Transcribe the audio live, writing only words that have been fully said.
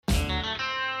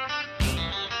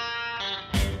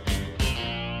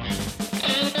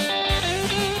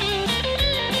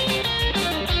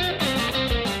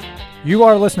You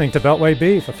are listening to Beltway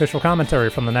Beef, official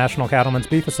commentary from the National Cattlemen's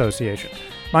Beef Association.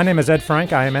 My name is Ed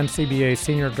Frank. I am NCBA's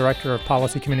Senior Director of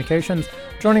Policy Communications.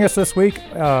 Joining us this week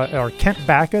are Kent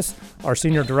Backus, our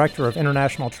Senior Director of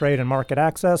International Trade and Market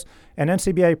Access, and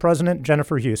NCBA President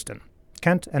Jennifer Houston.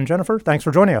 Kent and Jennifer, thanks for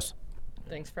joining us.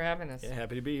 Thanks for having us. Yeah,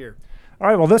 happy to be here. All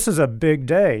right, well, this is a big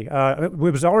day. It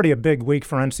was already a big week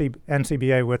for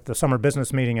NCBA with the summer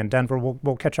business meeting in Denver.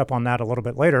 We'll catch up on that a little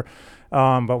bit later.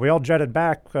 But we all jetted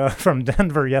back from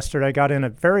Denver yesterday, got in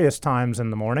at various times in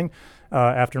the morning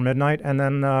after midnight, and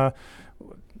then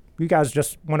you guys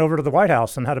just went over to the White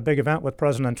House and had a big event with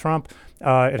President Trump.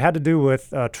 It had to do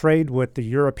with trade with the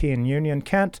European Union.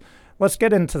 Kent, let's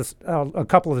get into a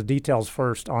couple of the details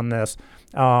first on this.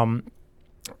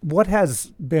 What has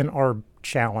been our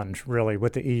challenge, really,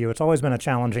 with the EU? It's always been a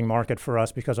challenging market for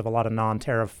us because of a lot of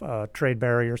non-tariff trade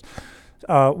barriers.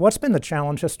 What's been the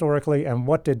challenge historically, and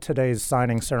what did today's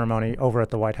signing ceremony over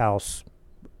at the White House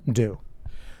do?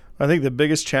 I think the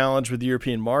biggest challenge with the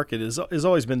European market has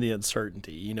always been the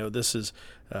uncertainty. You know, this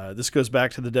goes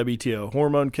back to the WTO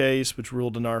hormone case, which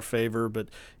ruled in our favor, but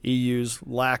EU's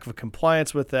lack of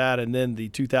compliance with that, and then the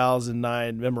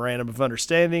 2009 Memorandum of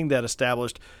Understanding that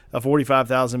established a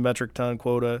 45,000 metric ton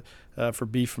quota for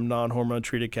beef from non-hormone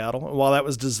treated cattle. And while that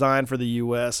was designed for the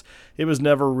U.S., it was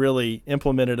never really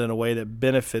implemented in a way that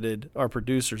benefited our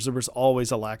producers. There was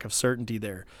always a lack of certainty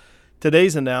there.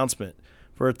 Today's announcement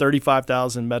for a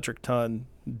 35,000 metric ton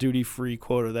duty-free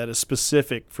quota that is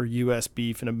specific for U.S.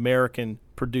 beef and American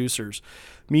producers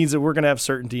means that we're going to have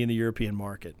certainty in the European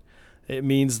market. It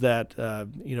means that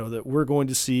that we're going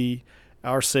to see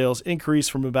our sales increase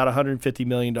from about $150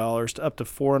 million to up to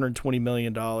 $420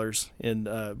 million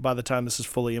by the time this is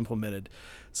fully implemented.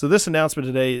 So this announcement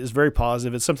today is very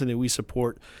positive. It's something that we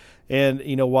support. And,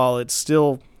 while it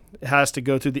still has to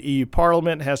go through the EU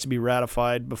Parliament, has to be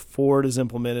ratified before it is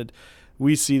implemented,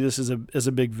 we see this as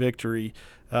a big victory.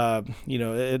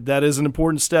 That is an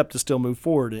important step to still move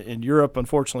forward. And Europe,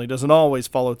 unfortunately, doesn't always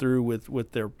follow through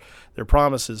with their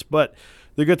promises. But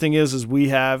the good thing is we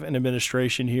have an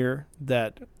administration here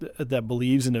that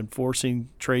believes in enforcing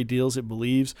trade deals. It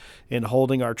believes in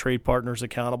holding our trade partners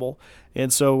accountable.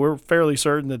 And so we're fairly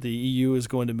certain that the EU is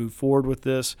going to move forward with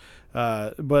this.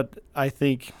 But I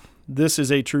think this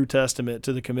is a true testament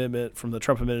to the commitment from the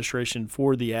Trump administration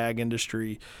for the ag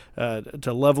industry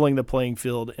to leveling the playing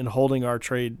field and holding our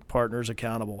trade partners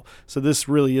accountable. So this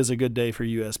really is a good day for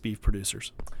U.S. beef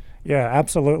producers. Yeah,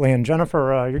 absolutely. And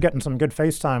Jennifer, you're getting some good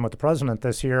FaceTime with the president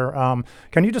this year.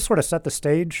 Can you just sort of set the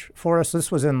stage for us?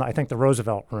 This was in, I think, the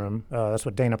Roosevelt Room. That's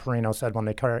what Dana Perino said when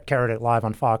they carried it live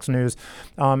on Fox News.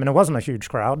 And it wasn't a huge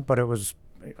crowd, but it was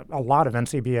a lot of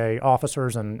NCBA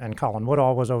officers, and Colin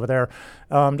Woodall was over there.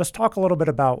 Just talk a little bit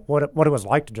about what it was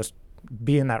like to just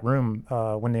be in that room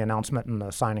when the announcement and the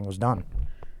signing was done.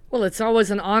 Well, it's always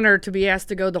an honor to be asked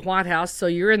to go to the White House. So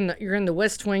you're in the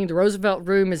West Wing. The Roosevelt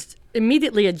Room is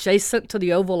immediately adjacent to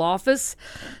the Oval Office.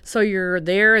 So you're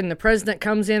there, and the president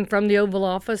comes in from the Oval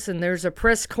Office, and there's a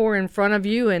press corps in front of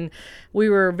you. And we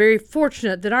were very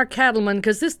fortunate that our cattlemen,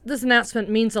 because this announcement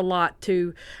means a lot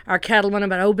to our cattlemen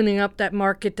about opening up that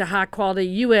market to high-quality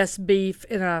U.S. beef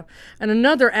and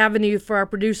another avenue for our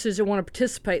producers that want to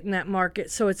participate in that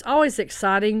market. So it's always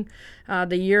exciting.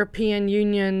 The European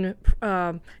Union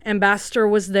ambassador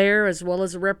was there, as well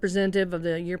as a representative of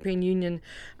the European Union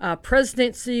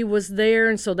presidency was there,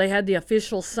 and so they had the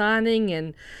official signing,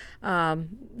 and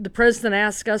the president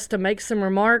asked us to make some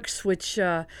remarks, which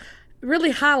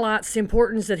really highlights the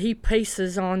importance that he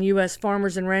places on U.S.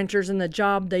 farmers and ranchers and the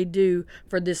job they do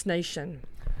for this nation.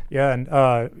 Yeah,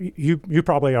 and you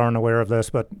probably aren't aware of this,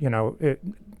 but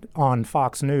on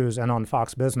Fox News and on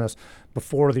Fox Business,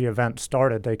 before the event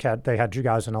started, they had you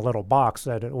guys in a little box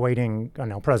awaiting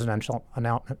presidential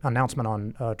announcement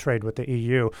on trade with the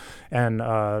EU, and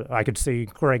I could see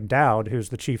Greg Dowd, who's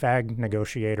the chief ag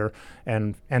negotiator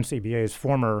and NCBA's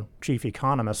former chief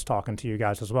economist, talking to you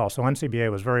guys as well. So NCBA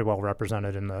was very well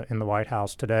represented in the White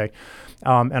House today,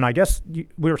 and I guess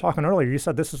we were talking earlier. You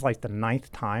said this is like the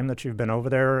 9th time that you've been over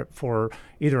there for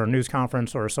either a news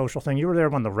conference or a social thing. You were there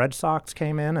when the Red Sox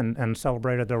came in and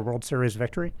celebrated their World Series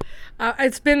victory.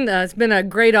 It's been a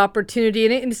great opportunity,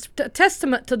 and it's a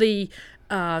testament to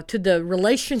the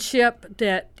relationship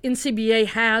that NCBA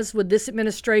has with this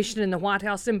administration and the White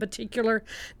House in particular.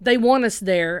 They want us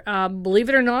there. Believe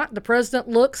it or not, the president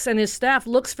looks and his staff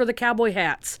looks for the cowboy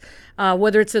hats,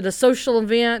 whether it's at a social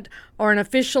event or an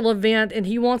official event, and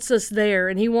he wants us there,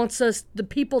 and he wants us, the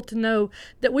people, to know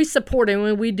that we support him,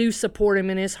 and we do support him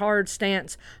in his hard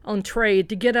stance on trade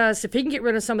to get us, if he can get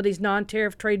rid of some of these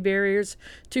non-tariff trade barriers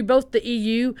to both the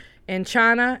EU and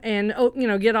China and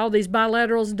get all these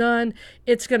bilaterals done,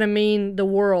 it's going to mean the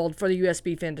world for the U.S.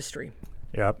 beef industry.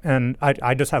 Yeah, and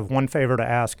I just have one favor to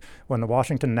ask. When the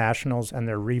Washington Nationals and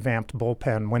their revamped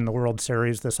bullpen win the World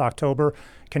Series this October,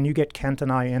 can you get Kent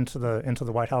and I into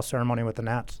the White House ceremony with the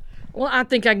Nats? Well, I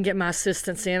think I can get my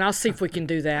assistants in. I'll see if we can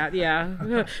do that.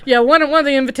 Yeah, yeah. One of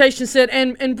the invitations said,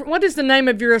 "And what is the name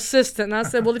of your assistant?" And I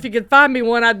said, "Well, if you could find me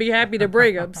one, I'd be happy to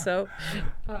bring him." So.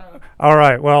 All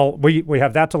right. Well, we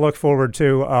have that to look forward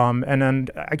to, and then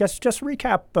I guess just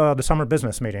recap the summer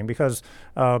business meeting, because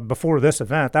before this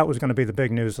event, that was going to be the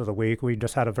big news of the week. We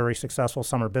just had a very successful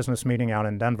summer business meeting out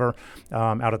in Denver,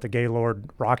 out at the Gaylord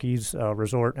Rockies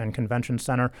Resort and Convention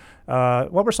Center.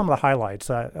 What were some of the highlights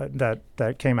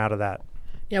that came out of that?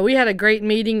 Yeah, we had a great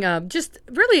meeting. Just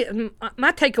really,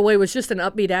 my takeaway was just an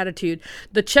upbeat attitude.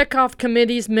 The checkoff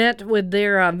committees met with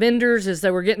their vendors as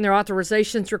they were getting their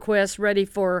authorizations requests ready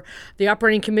for the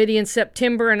operating committee in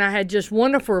September, and I had just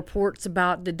wonderful reports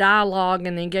about the dialogue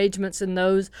and the engagements in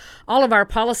those. All of our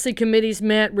policy committees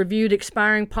met, reviewed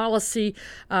expiring policy,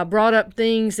 brought up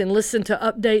things, and listened to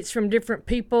updates from different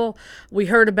people. We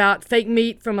heard about fake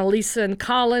meat from Elisa and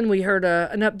Colin. We heard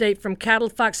an update from Cattle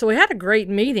Fox. So we had a great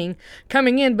meeting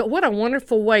coming in, but what a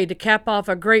wonderful way to cap off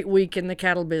a great week in the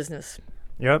cattle business.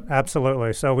 Yep,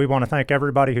 absolutely. So we want to thank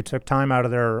everybody who took time out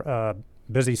of their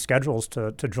busy schedules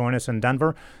to join us in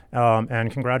Denver,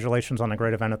 and congratulations on a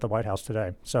great event at the White House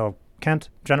today. So Kent,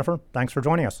 Jennifer, thanks for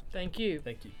joining us. Thank you.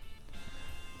 Thank you.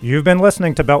 You've been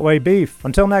listening to Beltway Beef.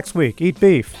 Until next week, eat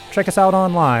beef. Check us out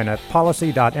online at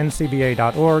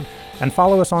policy.ncba.org and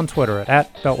follow us on Twitter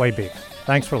at Beltway Beef.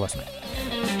 Thanks for listening.